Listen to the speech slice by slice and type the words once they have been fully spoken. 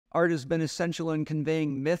Art has been essential in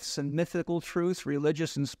conveying myths and mythical truths,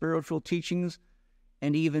 religious and spiritual teachings,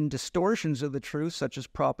 and even distortions of the truth, such as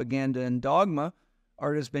propaganda and dogma.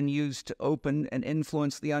 Art has been used to open and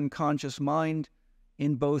influence the unconscious mind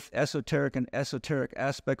in both esoteric and esoteric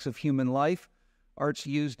aspects of human life. Art's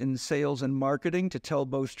used in sales and marketing to tell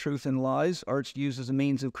both truth and lies. Art's used as a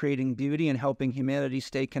means of creating beauty and helping humanity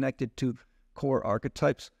stay connected to core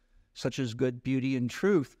archetypes, such as good, beauty, and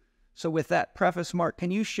truth. So with that preface, Mark,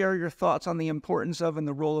 can you share your thoughts on the importance of and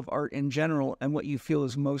the role of art in general and what you feel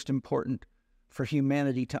is most important for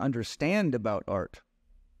humanity to understand about art?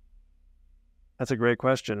 That's a great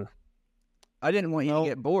question. I didn't want you to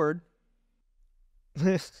get bored.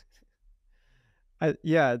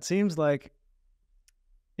 Yeah, it seems like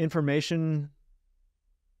information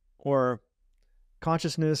or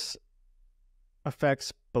consciousness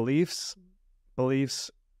affects beliefs. Beliefs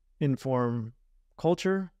inform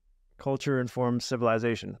culture. Culture informs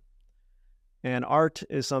civilization. And art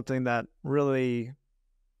is something that really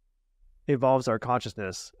evolves our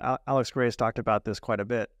consciousness. Alex Gray's talked about this quite a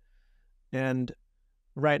bit. And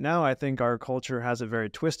right now, I think our culture has it very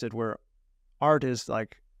twisted where art is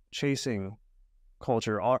like chasing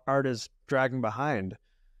culture. Art is dragging behind.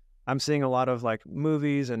 I'm seeing a lot of like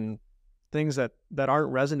movies and things that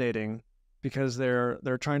aren't resonating because they're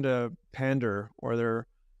trying to pander or they're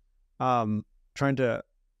trying to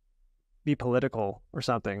be political or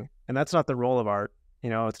something. And that's not the role of art.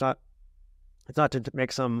 You know, it's not to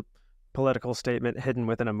make some political statement hidden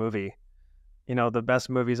within a movie. You know, the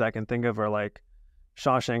best movies I can think of are like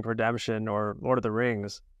Shawshank Redemption or Lord of the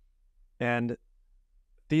Rings. And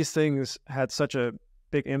these things had such a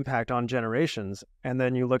big impact on generations. And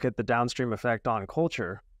then you look at the downstream effect on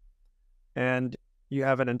culture, and you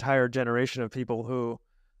have an entire generation of people who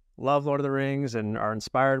love Lord of the Rings and are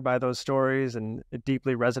inspired by those stories, and it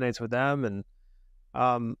deeply resonates with them.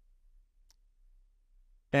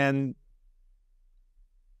 And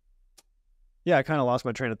yeah, I kind of lost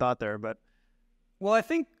my train of thought there, but well, I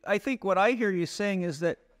think what I hear you saying is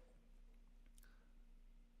that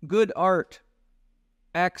good art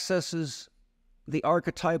accesses the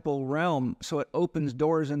archetypal realm, so it opens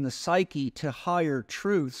doors in the psyche to higher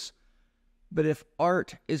truths. But if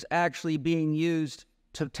art is actually being used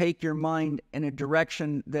to take your mind in a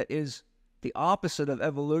direction that is the opposite of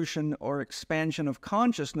evolution or expansion of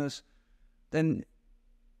consciousness, then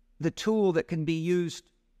the tool that can be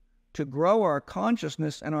used to grow our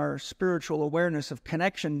consciousness and our spiritual awareness of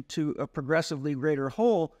connection to a progressively greater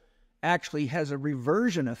whole actually has a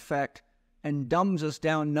reversion effect and dumbs us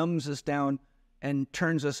down, numbs us down, and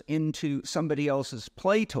turns us into somebody else's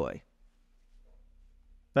play toy.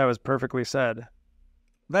 That was perfectly said.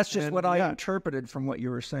 That's just what I interpreted from what you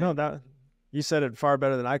were saying. No, you said it far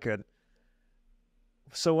better than I could.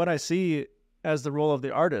 So what I see as the role of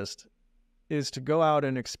the artist is to go out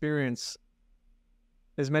and experience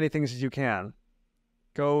as many things as you can.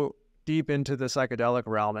 Go deep into the psychedelic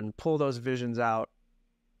realm and pull those visions out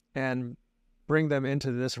and bring them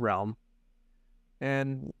into this realm.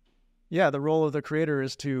 And yeah, the role of the creator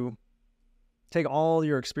is to take all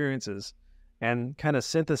your experiences and kind of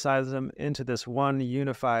synthesize them into this one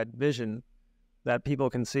unified vision that people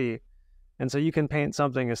can see. And so you can paint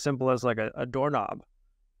something as simple as like a doorknob,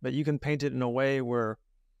 but you can paint it in a way where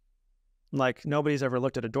like nobody's ever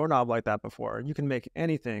looked at a doorknob like that before. You can make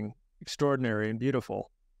anything extraordinary and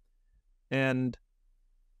beautiful. And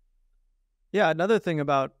yeah, another thing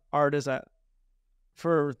about art is that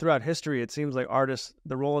throughout history, it seems like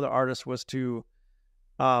the role of the artist was to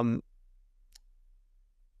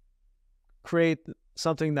create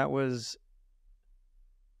something that was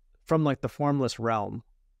from like the formless realm,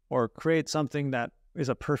 or create something that is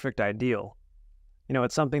a perfect ideal. You know,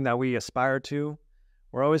 it's something that we aspire to.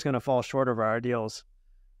 We're always going to fall short of our ideals,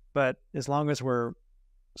 but as long as we're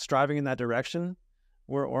striving in that direction,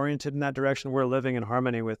 we're oriented in that direction, we're living in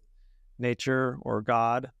harmony with nature or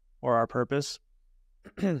God or our purpose.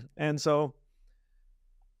 And so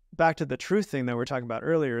back to the truth thing that we were talking about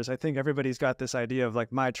earlier is I think everybody's got this idea of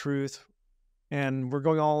like my truth, and we're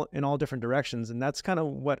going in all different directions. And that's kind of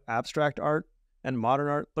what abstract art and modern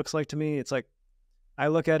art looks like to me. It's like I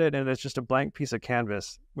look at it and it's just a blank piece of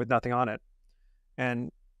canvas with nothing on it.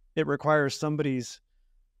 And it requires somebody's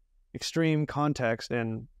extreme context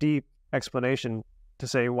and deep explanation to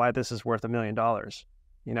say why this is worth $1 million,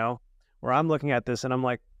 you know, where I'm looking at this and I'm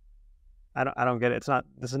like, I don't get it.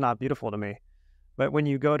 This is not beautiful to me. But when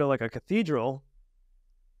you go to like a cathedral,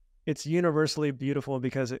 it's universally beautiful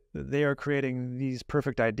because they are creating these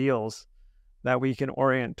perfect ideals that we can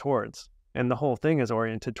orient towards. And the whole thing is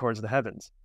oriented towards the heavens.